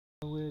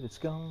good, it's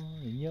gone,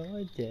 and you're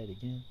dead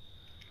again.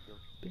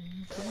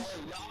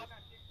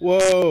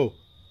 Whoa!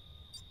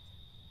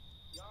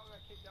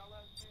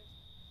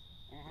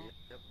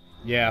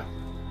 Yeah.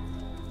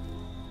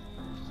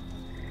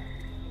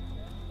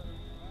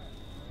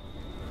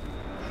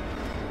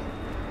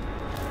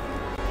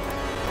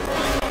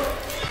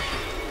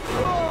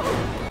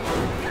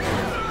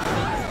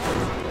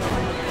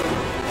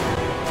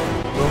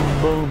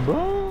 Boom, boom,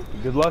 boom.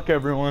 Good luck,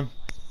 everyone.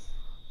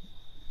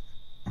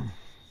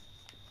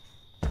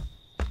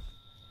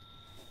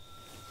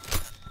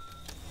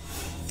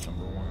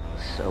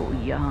 So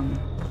young.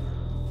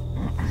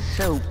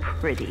 So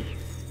pretty.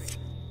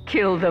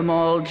 Kill them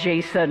all,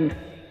 Jason.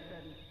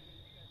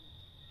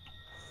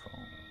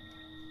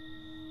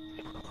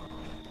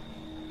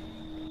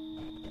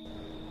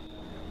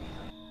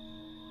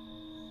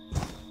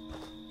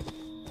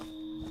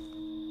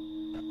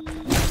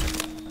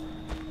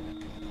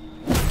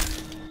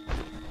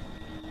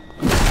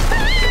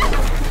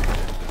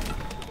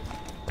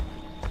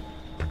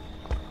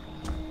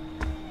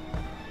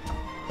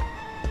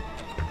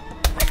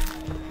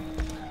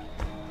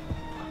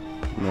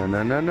 No,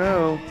 no, no,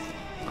 no.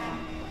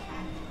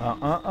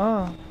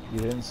 You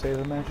didn't say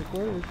the magic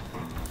word.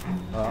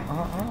 Oh,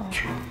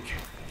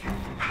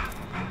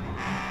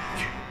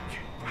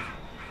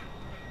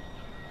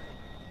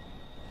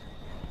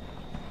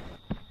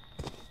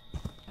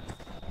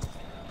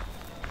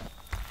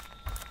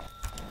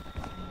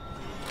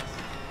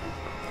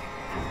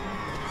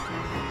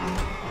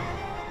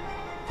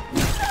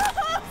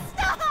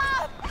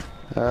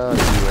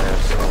 you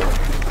asshole.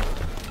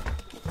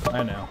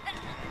 I know.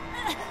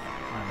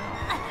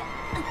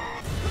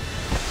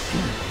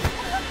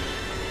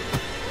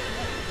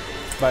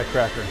 Bye,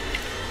 Cracker.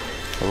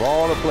 Of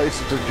all the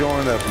places to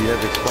join up, you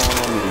had to spawn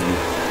on me.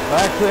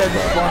 Actually, I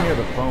just spawned near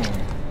the phone.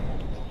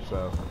 So.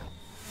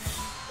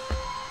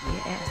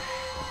 Yes.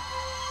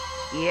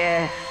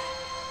 Yes.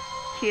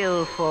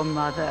 Kill for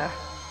Mother.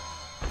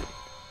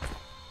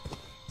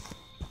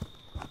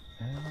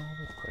 And all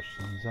the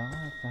questions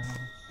I found.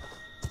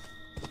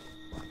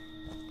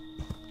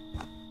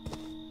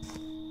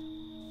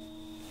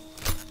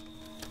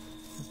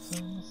 It's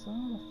in the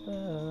summer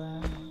fell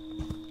out.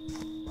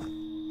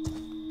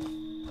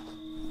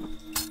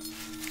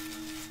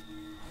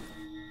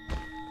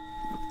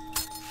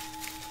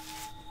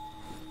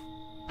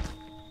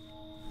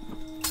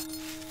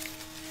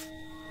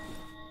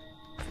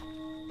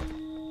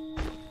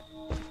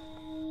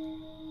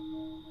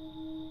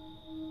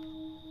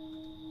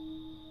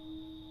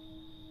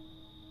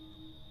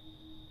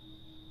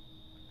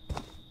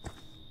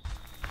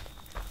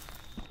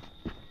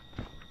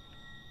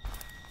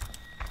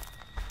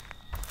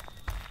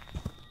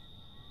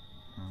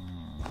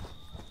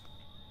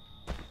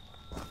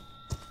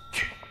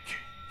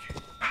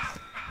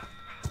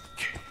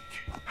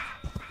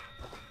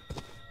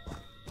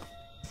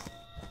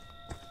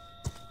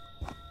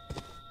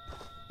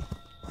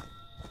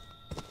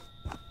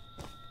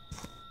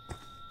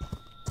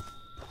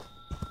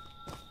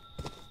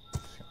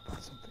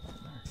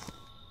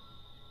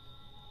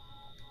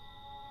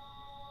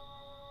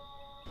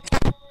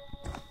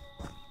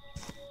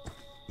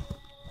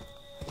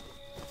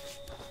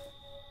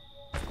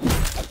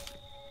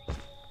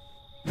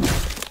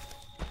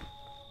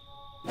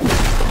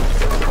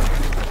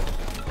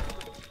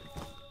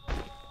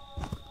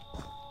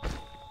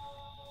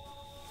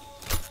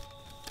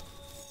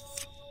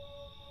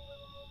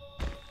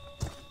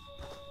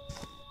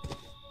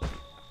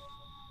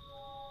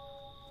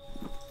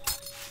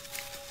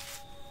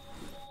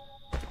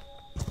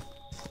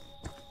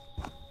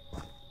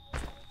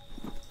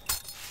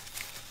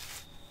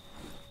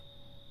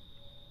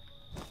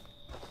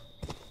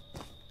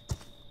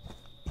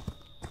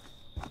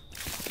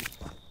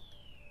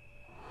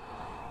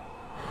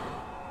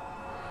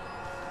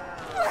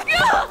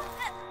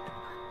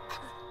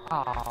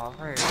 Oh,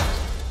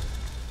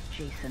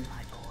 Jason,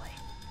 my boy,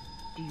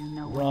 do you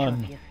know what Run.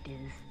 your gift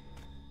is?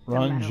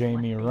 Run,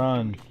 Jamie,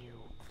 run.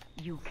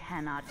 You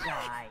cannot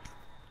die.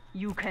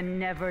 You can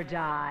never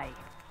die.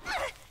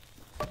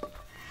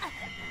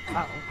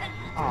 Uh-oh.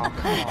 Oh,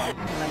 come on.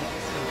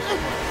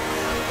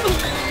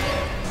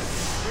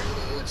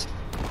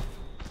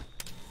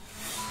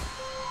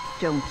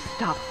 Don't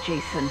stop,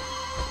 Jason.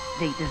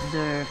 They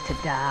deserve to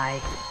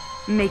die.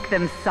 Make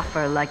them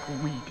suffer like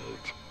we did.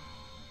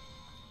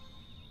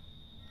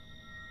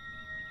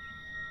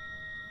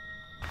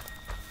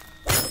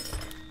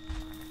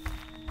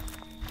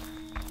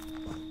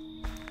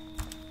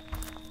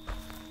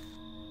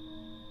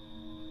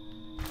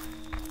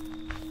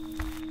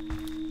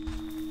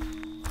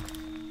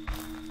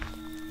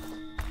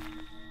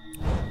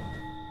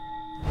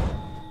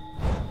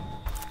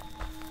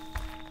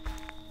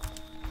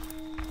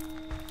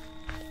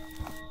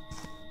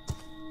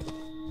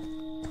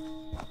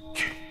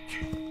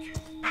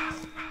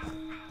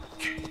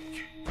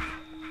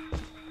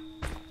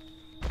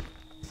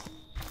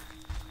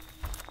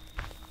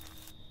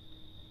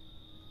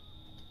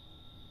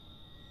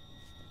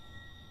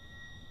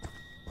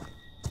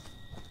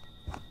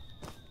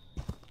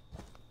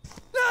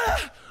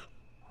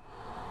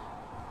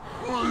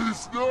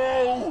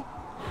 No!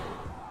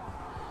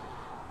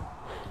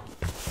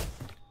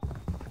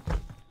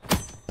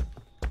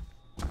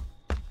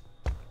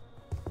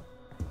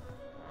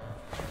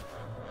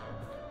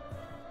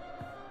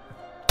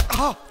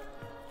 Ah!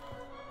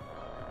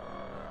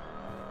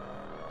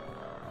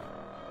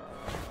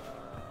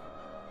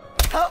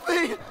 Help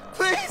me!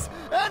 Please!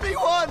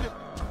 Anyone!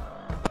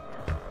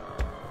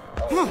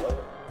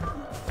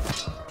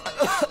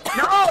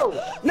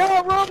 No!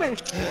 No, Ruben! You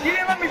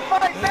didn't let me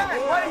fight back!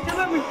 Why didn't you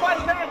let me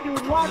fight back? You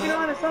was walking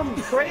on to some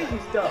crazy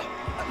stuff.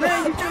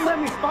 Man, you shouldn't let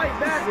me fight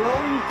back,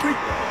 Rowan, you freak.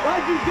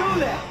 Why'd you do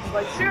that?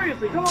 Like,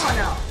 seriously, come on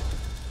now.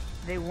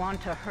 They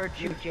want to hurt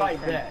you, Jason.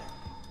 Fight back.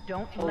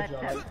 Don't Told let you I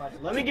them. would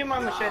fight. Let me get my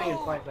machete and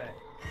fight back.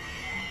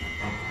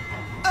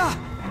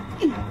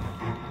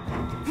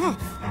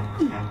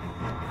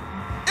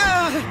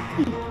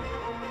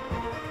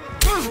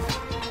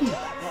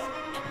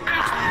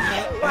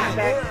 Fight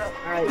back.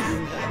 Alright,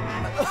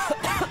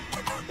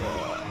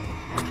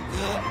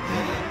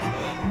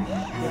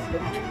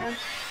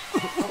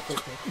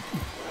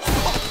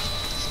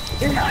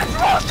 you're not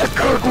supposed to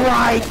cook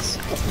right!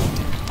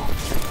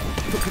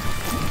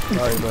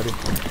 Sorry, buddy.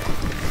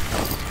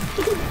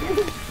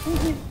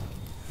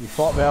 You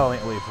fought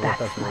valiantly for what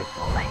that's my worth.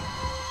 boy.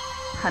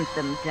 Hunt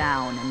them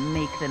down and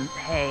make them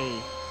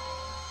pay.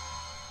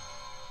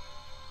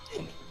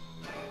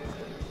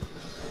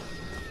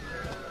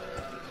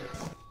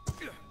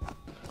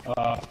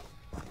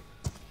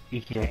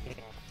 Easter.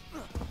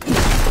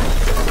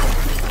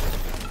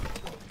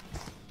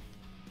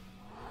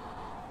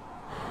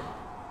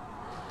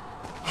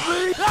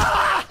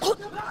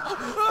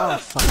 Oh,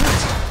 fuck.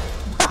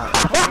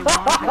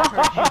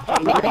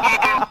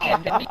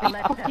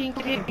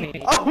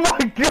 Oh my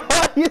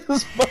god, you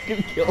just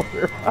fucking killed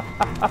her.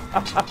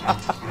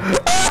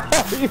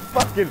 You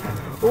fucking,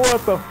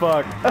 what the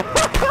fuck?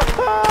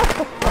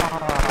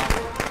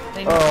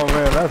 Oh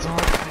man, that's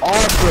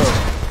awesome.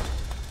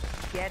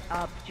 Get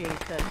up,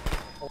 Jason.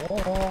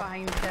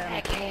 Find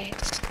them.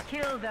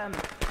 Kill them.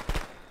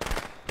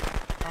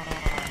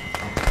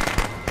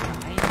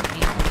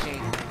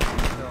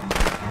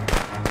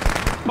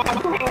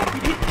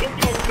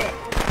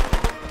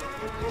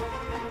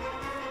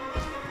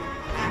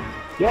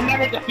 You'll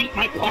never defeat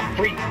my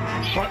free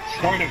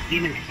sword of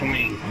demon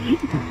slaying.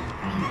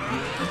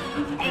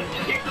 Oh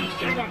shit, he's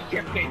straight up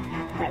shifting.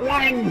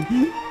 Run!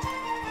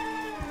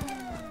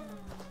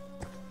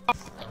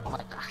 Oh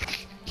my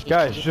gosh.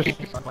 Guys,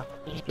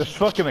 just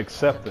fucking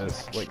accept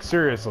this. Like,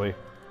 seriously.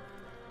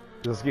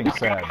 This is getting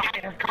sad.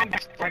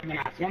 Combat stronger than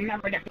us. You'll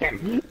never get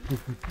them.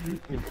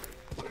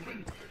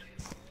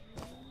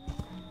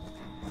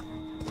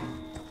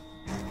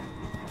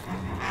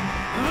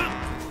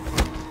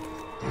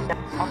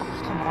 Oh,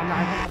 come on, I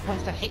wasn't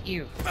supposed to hit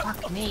you.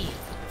 Fuck me.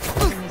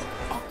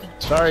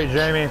 Sorry,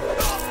 Jamie.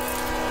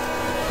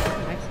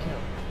 Nice kill.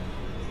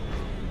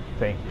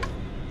 Thank you.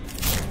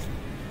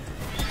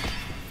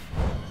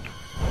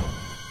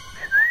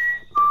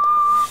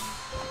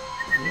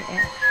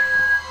 Yes.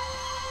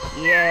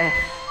 Yes.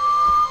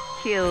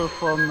 Kill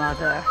for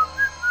mother.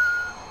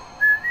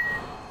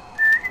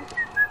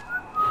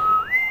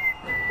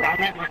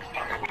 Robert, let's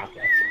talk about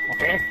this,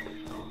 okay?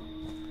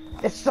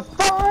 It's the All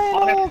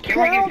final this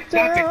killing and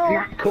stuff is countdown.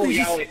 not cool,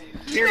 yo.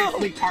 It's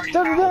seriously party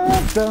Dun, foul.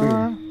 dun,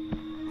 dun.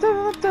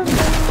 Dun, dun, dun.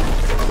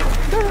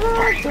 Dun,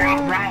 Party foul,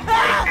 dun, bro.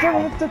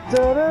 dun, dun,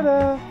 dun, dun,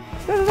 dun.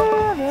 Dun,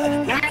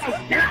 dun,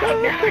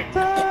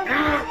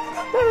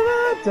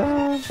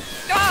 dun.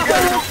 No,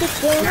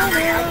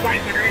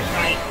 outside the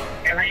inside.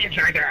 And right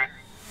inside there.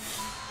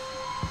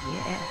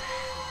 Yes.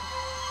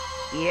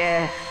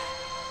 Yes.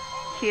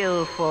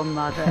 Kill for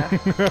mother.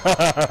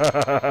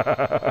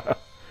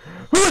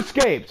 Who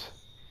escaped?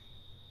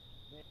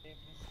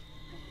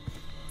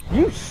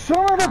 You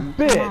son of a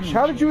bitch!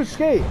 How did you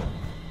escape?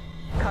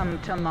 Come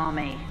to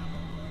mommy.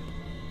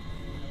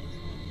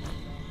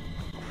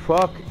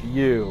 Fuck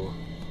you.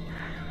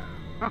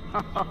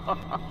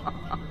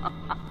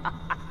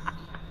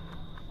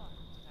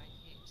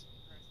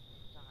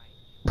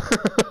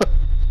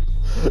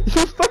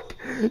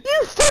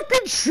 You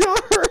fucking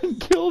shot her and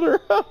killed her.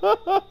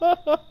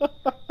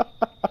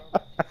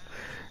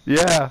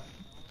 Yeah.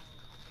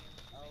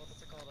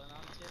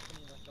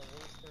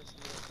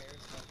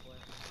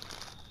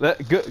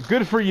 That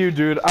good for you,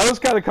 dude. I was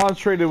kind of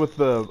concentrated with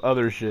the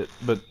other shit,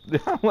 but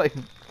I'm like,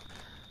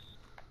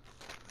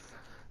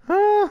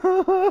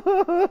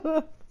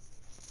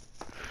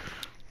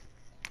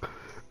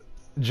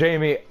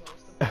 Jamie.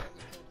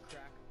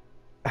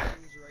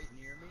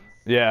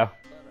 Yeah.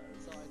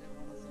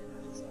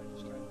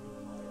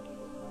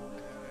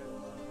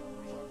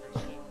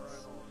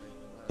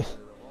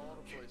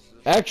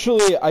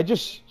 Actually, I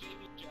just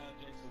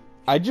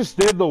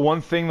did the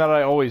one thing that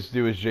I always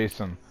do as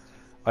Jason.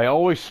 I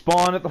always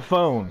spawn at the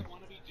phone.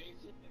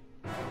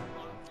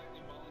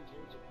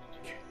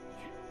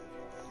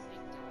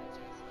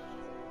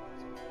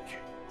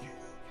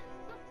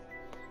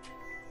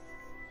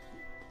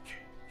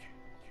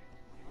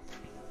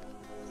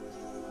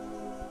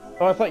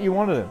 Oh, I thought you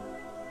wanted him.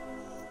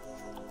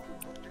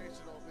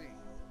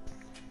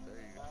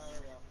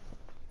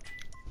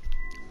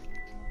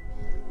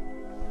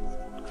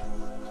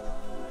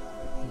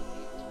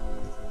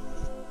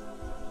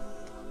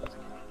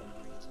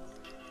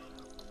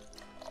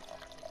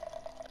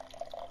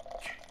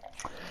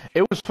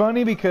 It was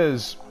funny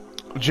because,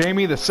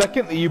 Jamie, the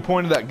second that you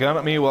pointed that gun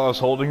at me while I was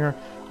holding her,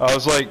 I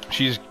was like,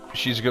 she's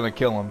gonna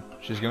kill him.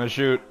 She's gonna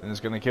shoot, and it's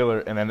gonna kill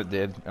her, and then it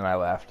did, and I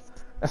laughed.